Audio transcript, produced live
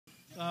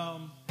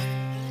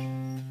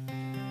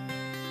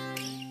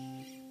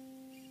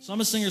So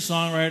I'm a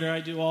singer-songwriter. I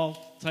do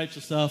all types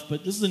of stuff,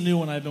 but this is a new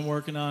one I've been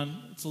working on.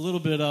 It's a little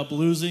bit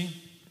bluesy,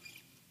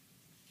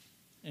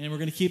 and we're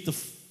going to keep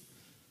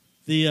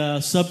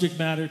the subject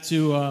matter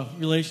to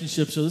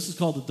relationships. So this is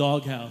called The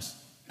Doghouse.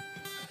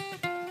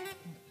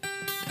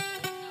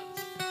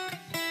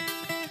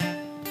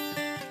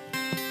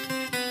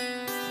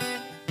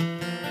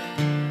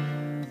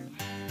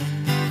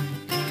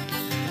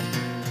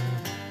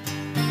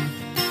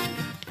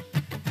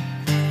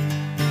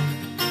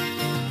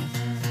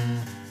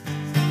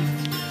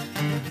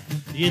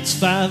 It's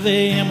 5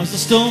 a.m. as I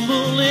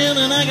stumble in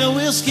and I got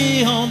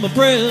whiskey on my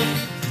breath.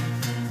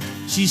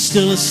 She's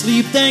still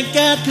asleep, thank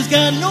God, cause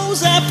God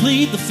knows I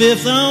plead the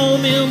fifth.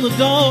 I'm in the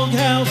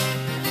doghouse.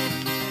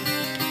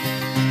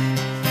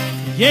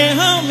 Yeah,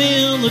 I'm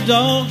in the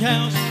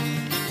doghouse.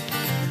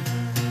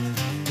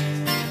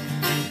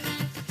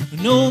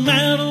 No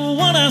matter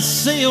what I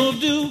say or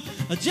do,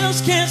 I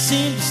just can't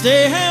seem to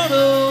stay out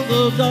of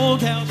the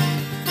doghouse.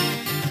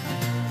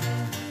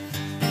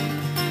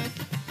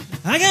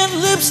 I got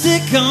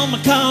lipstick on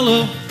my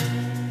collar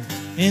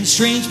and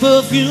strange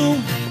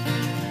perfume.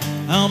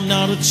 I'm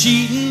not a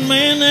cheating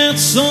man,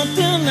 that's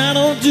something I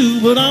don't do,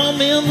 but I'm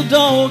in the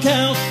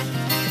doghouse.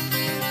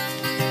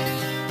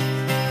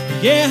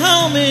 Yeah,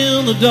 I'm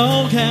in the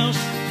doghouse.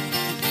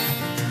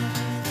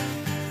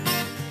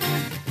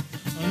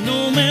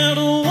 No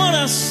matter what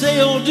I say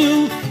or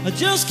do, I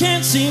just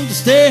can't seem to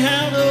stay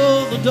out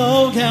of the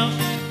doghouse.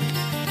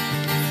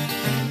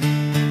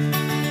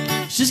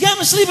 She's got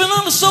me sleeping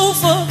on the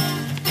sofa.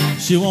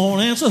 She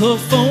won't answer her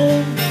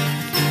phone.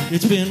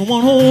 It's been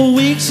one whole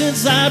week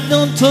since I've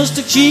done touched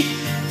her cheek.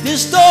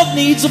 This dog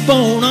needs a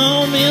bone.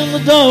 I'm in the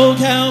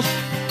doghouse.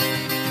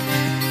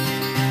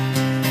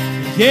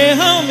 Yeah,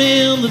 I'm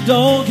in the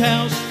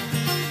doghouse.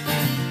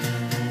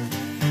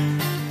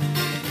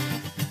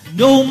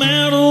 No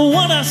matter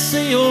what I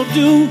say or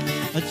do,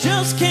 I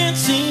just can't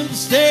seem to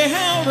stay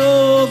out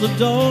of the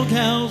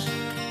doghouse.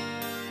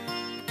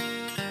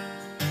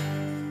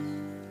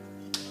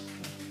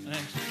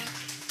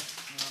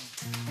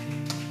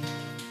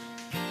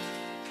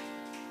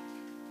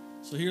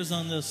 So here's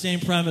on the same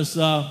premise.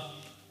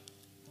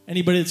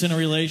 Anybody that's in a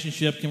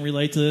relationship can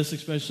relate to this,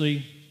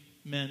 especially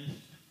men.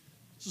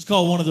 This is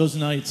called One of Those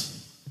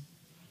Nights.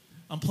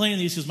 I'm playing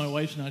these because my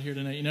wife's not here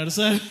tonight. You notice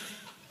that?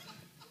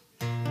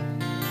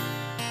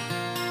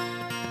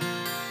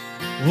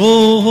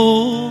 Whoa,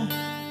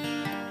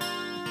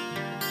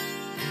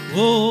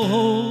 whoa,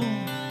 whoa.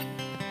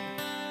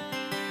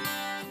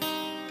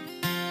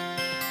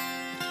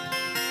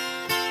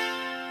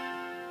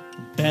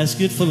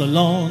 Basket full of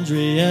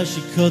laundry as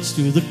she cuts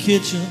through the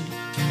kitchen.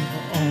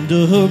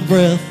 Under her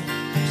breath,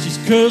 she's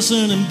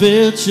cursing and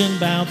bitching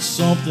about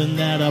something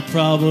that I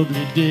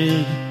probably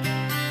did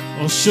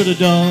or should have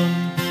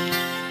done.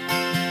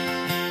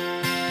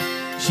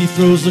 She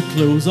throws the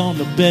clothes on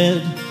the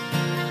bed.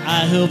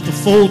 I help her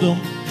fold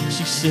them.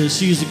 She says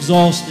she's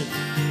exhausted.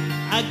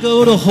 I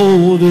go to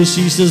hold her.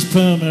 She says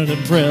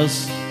permanent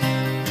press.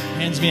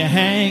 Hands me a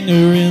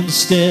hanger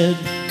instead.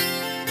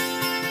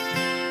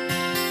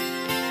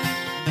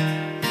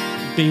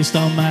 Based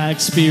on my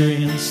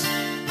experience,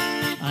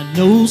 I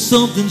know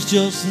something's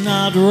just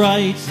not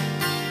right.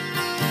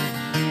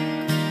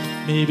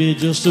 Maybe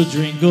just a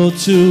drink or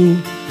two.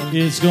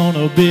 It's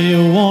gonna be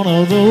one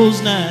of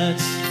those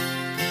nights.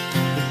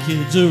 The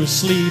kids are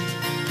asleep.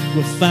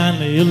 We're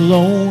finally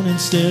alone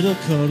instead of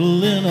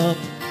cuddling up.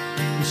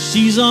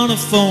 She's on her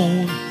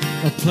phone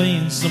or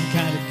playing some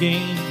kind of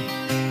game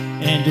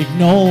and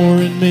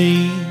ignoring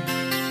me.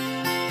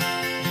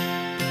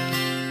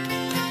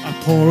 I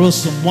pour her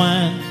some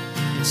wine,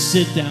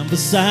 sit down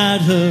beside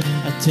her.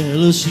 I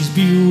tell her she's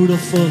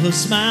beautiful. Her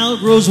smile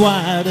grows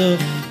wider.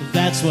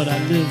 That's what I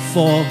live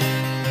for.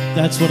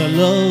 That's what I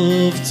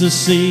love to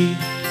see.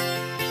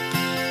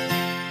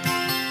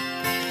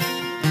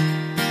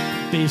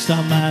 Based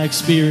on my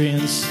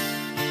experience,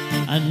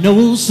 I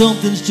know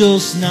something's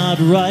just not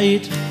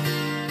right.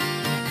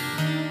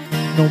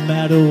 No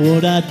matter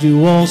what I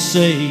do or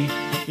say,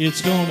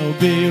 it's gonna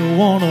be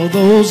one of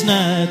those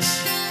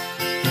nights.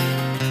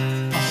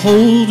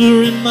 Hold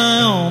her in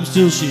my arms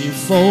till she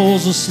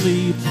falls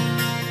asleep.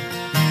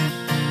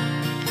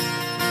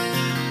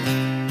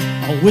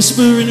 I'll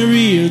whisper in her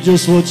ear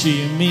just what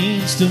she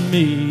means to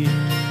me.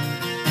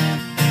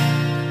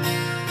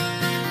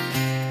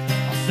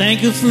 I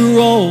thank her for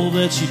all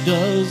that she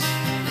does.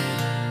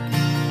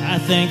 I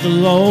thank the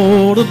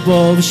Lord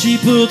above, she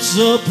puts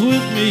up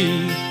with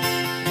me.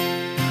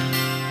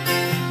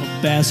 A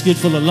basket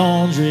full of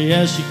laundry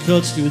as she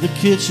cuts through the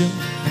kitchen.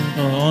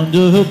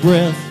 Under her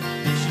breath,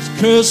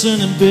 cursing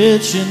and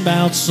bitching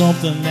about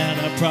something that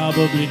I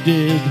probably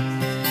did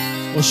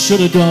or should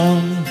have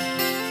done.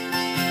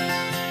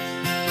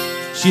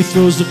 She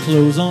throws the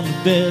clothes on the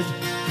bed.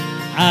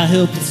 I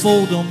help her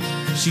fold them.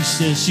 She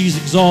says she's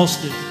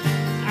exhausted.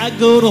 I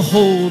go to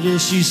hold her.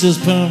 She says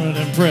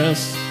permanent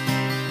press.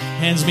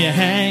 Hands me a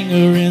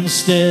hanger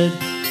instead.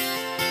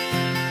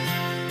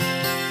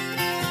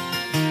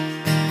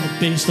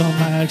 based on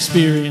my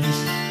experience.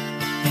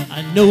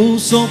 I know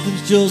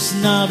something's just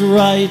not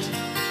right.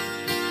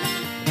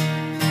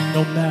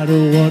 No matter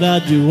what I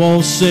do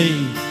or say,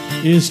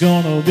 it's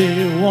gonna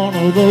be one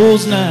of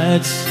those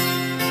nights.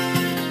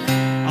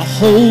 I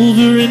hold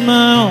her in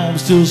my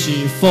arms till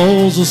she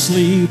falls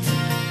asleep.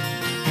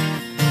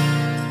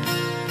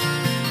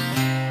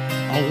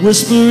 I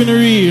whisper in her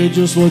ear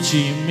just what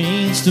she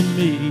means to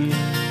me.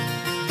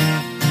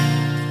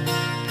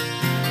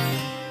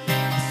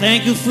 I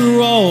thank her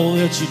for all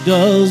that she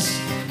does.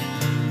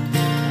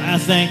 I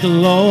thank the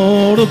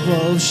Lord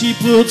above, she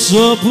puts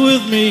up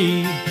with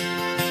me.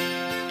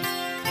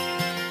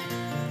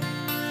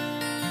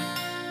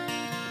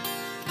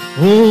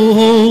 Oh,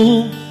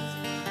 oh,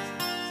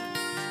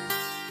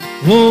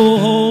 oh,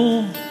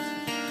 oh.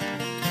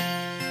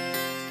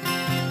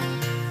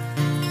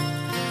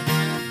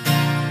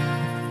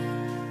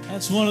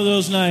 That's one of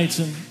those nights,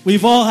 and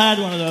we've all had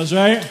one of those,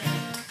 right?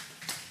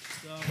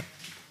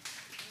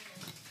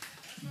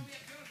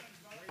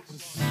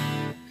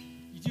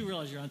 You do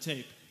realize you're on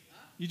tape.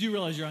 You do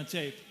realize you're on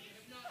tape.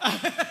 All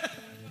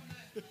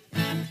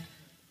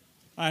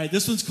right,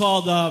 this one's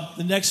called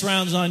The Next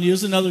Round's on You.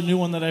 It's another new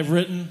one that I've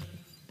written.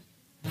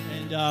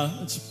 And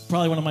it's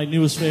probably one of my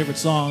newest favorite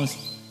songs.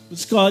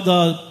 It's called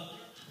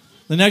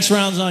The Next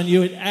Round's on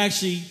You. It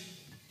actually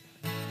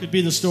could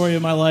be the story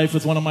of my life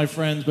with one of my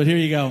friends, but here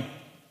you go.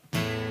 I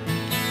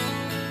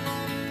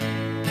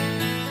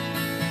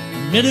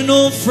met an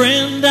old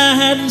friend, I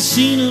hadn't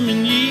seen him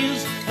in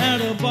years,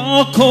 at a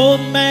bar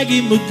called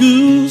Maggie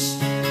Magoo's.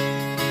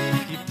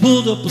 He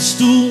pulled up a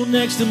stool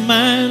next to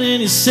mine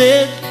and he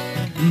said,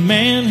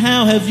 "Man,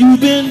 how have you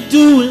been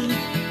doing?"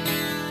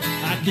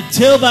 I could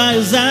tell by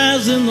his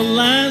eyes and the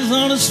lines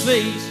on his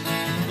face,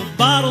 the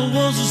bottle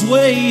was his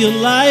way of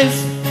life.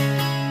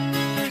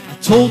 I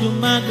told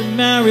him I'd been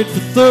married for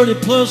 30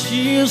 plus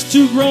years,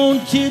 2 grown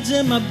kids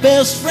and my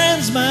best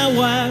friend's my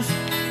wife.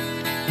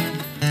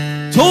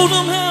 Told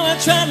him how I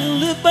tried to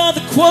live by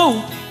the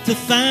quote, to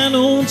thine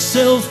own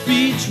self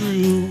be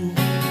true.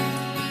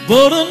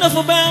 But enough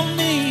about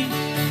me,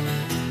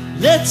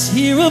 let's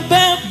hear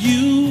about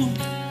you.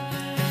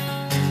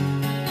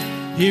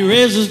 He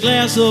raised his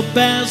glass up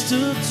as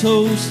to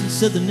toast and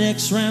said, "The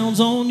next round's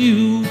on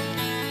you."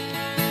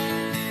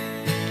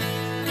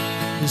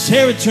 His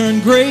hair had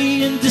turned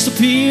gray and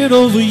disappeared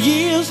over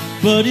years,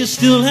 but he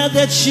still had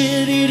that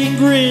shit-eating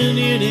grin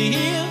ear to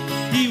ear.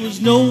 He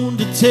was known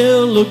to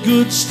tell a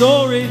good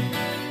story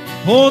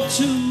or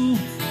two.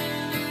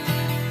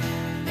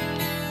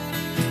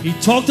 He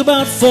talked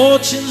about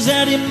fortunes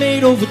that he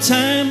made over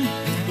time,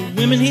 the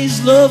women he's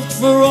loved,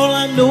 for all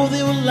I know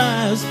they were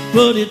lies,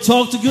 but he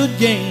talked a good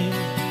game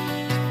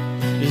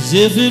as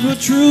if it were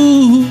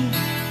true.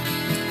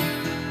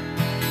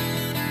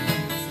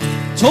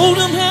 Told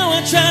him how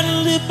I tried to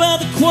live by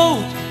the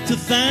quote, to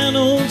thine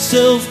own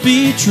self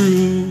be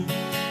true.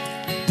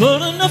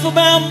 But enough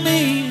about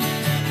me,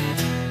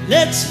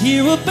 let's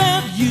hear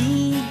about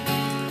you.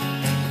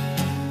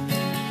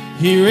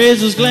 He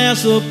raised his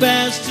glass up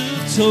as to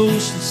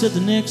toast and said,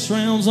 "The next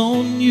round's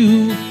on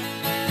you."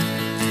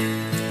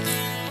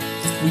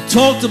 We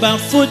talked about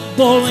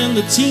football and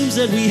the teams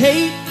that we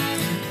hate,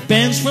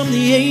 bands from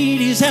the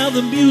 80s, how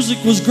the music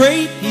was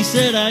great. He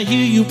said, "I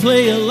hear you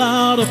play a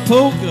lot of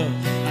poker."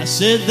 I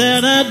said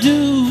that I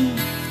do.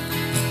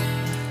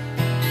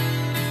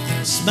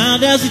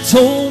 Smiled as he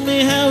told me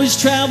how he's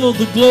traveled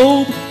the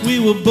globe. We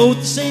were both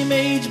the same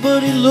age,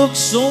 but he looked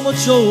so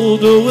much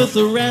older. With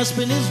a rasp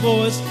in his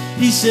voice,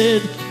 he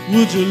said,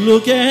 "Would you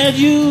look at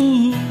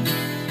you?"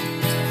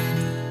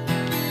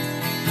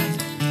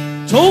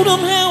 Told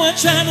him how I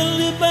tried to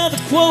live by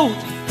the quote,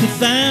 to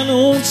thine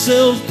own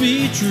self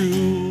be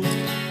true.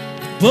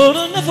 But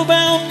enough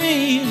about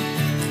me,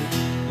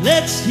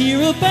 let's hear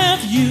about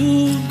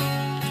you.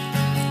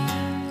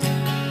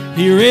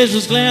 He raised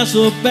his glass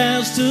up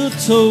as to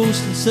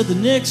toast and said, "The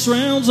next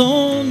round's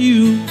on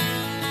you."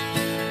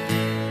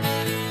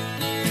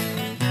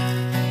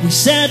 We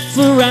sat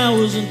for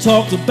hours and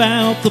talked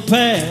about the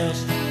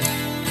past.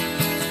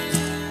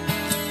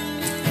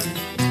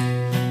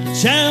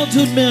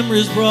 Childhood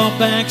memories brought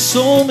back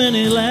so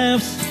many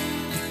laughs.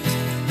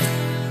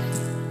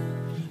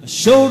 I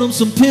showed him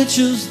some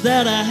pictures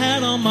that I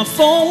had on my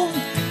phone.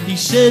 He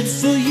said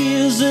for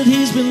years that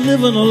he's been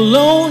living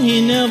alone.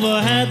 He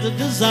never had the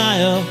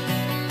desire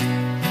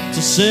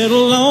to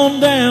settle on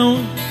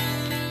down.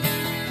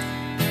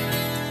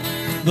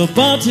 The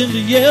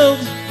bartender yelled,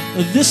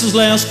 "This is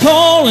last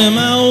call," and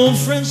my old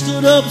friend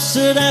stood up and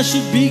said I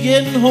should be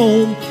getting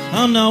home.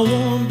 I'm not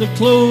one to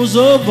close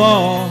a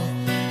bar.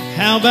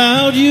 How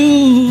about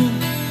you?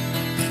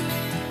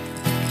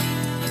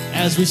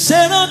 As we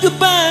said our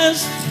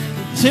goodbyes,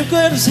 Tim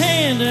grabbed his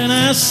hand and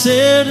I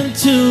said,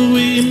 "Until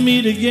we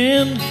meet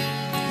again."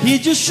 He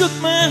just shook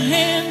my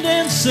hand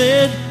and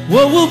said,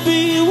 "What will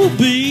be, will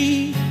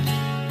be."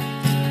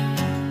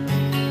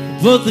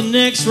 But the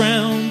next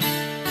round's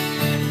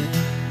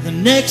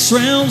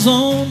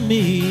on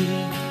me.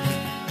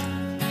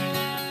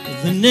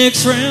 The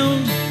next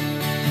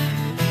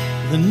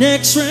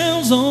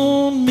round's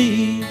on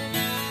me.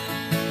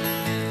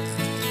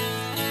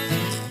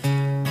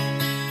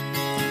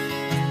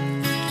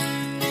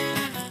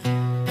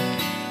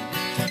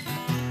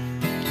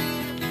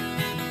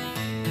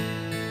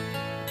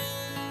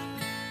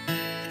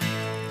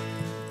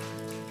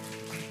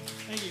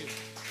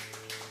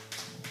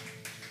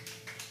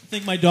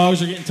 think my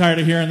dogs are getting tired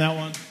of hearing that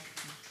one.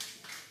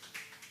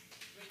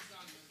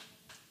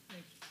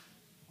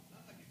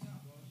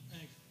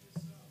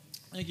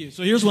 Thank you.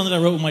 So here's one that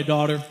I wrote with my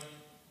daughter.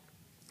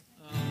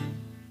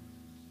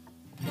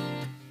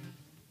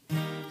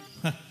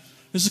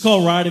 This is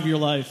called Ride of Your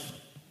Life.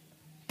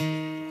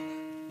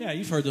 Yeah,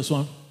 you've heard this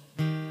one.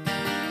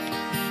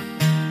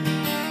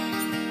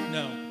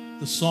 No,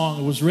 the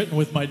song was written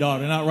with my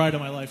daughter, not Ride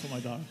of My Life with my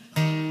daughter.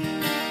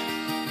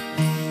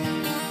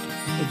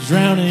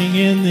 Drowning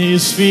in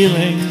these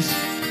feelings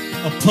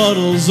of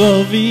puddles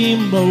of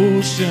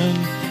emotion,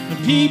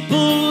 and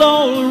people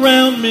all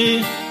around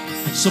me,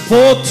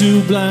 support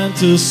too blind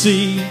to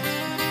see,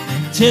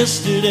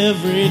 tested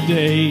every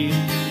day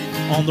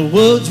on the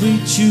words we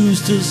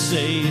choose to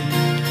say,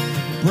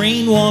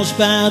 brainwashed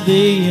by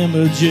the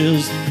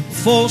images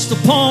forced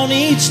upon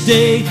each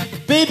day.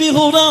 Baby,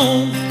 hold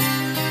on.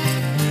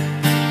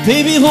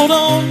 Baby, hold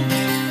on.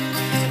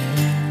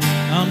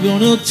 I'm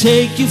gonna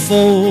take you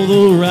for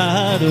the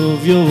ride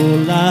of your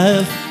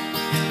life.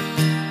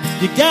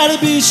 You gotta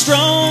be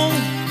strong.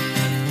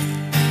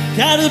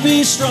 Gotta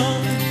be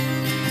strong.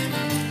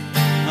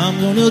 I'm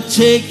gonna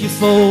take you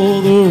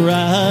for the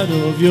ride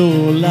of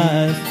your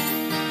life.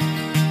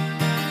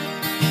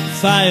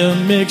 Fire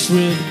mixed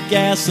with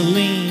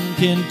gasoline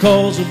can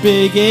cause a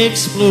big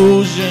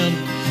explosion.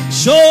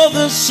 Sure,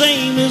 the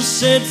same is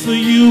said for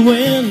you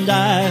and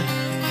I.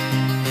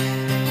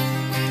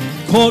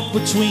 Caught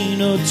between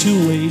a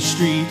two-way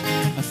street,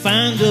 I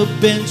find a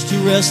bench to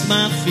rest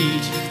my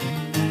feet,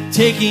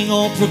 taking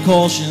all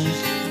precautions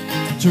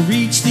to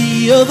reach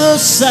the other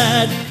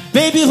side.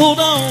 Baby, hold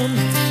on.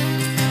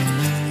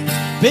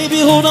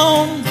 Baby, hold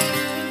on.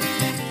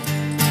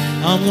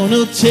 I'm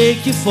gonna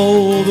take you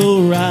for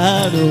the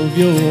ride of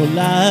your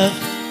life.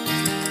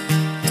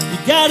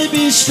 You gotta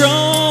be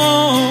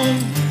strong.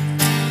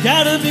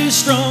 Gotta be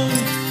strong.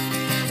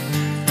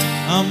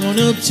 I'm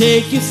gonna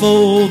take you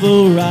for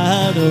the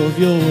ride of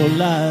your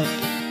life.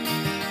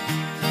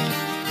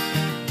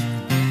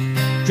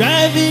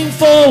 Driving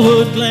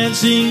forward,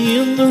 glancing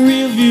in the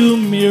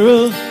rearview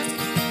mirror.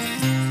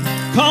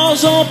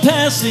 Cars all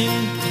passing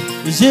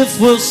as if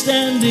we're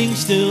standing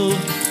still.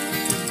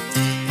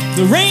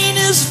 The rain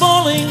is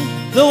falling,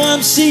 though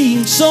I'm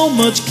seeing so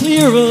much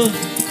clearer,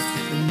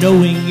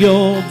 knowing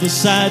you're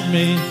beside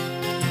me,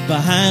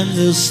 behind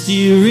the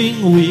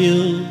steering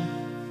wheel.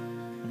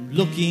 I'm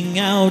looking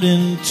out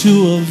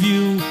into a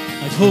view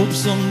I'd hope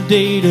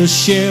someday to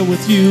share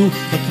with you,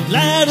 a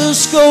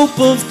kaleidoscope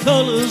of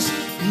colors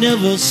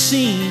never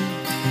seen.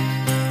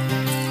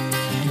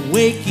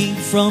 Waking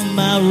from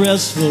my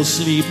restful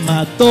sleep,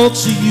 my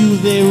thoughts of you,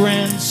 they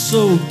ran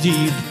so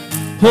deep,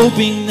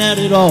 hoping that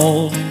it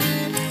all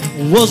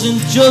wasn't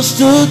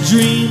just a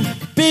dream.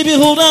 Baby,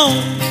 hold on.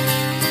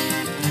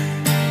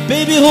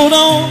 Baby, hold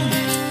on.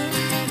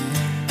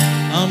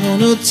 I'm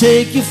gonna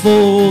take you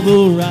for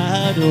the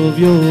ride of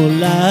your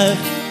life.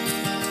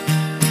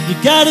 You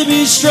gotta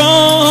be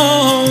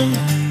strong.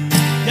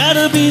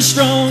 Gotta be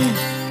strong.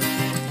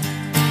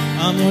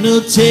 I'm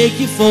gonna take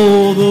you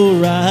for the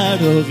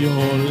ride of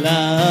your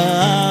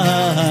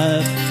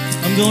life.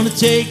 I'm gonna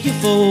take you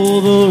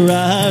for the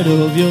ride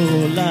of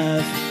your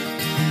life.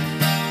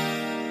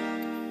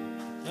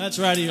 That's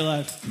Ride of Your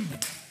Life.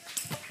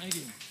 Thank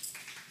you.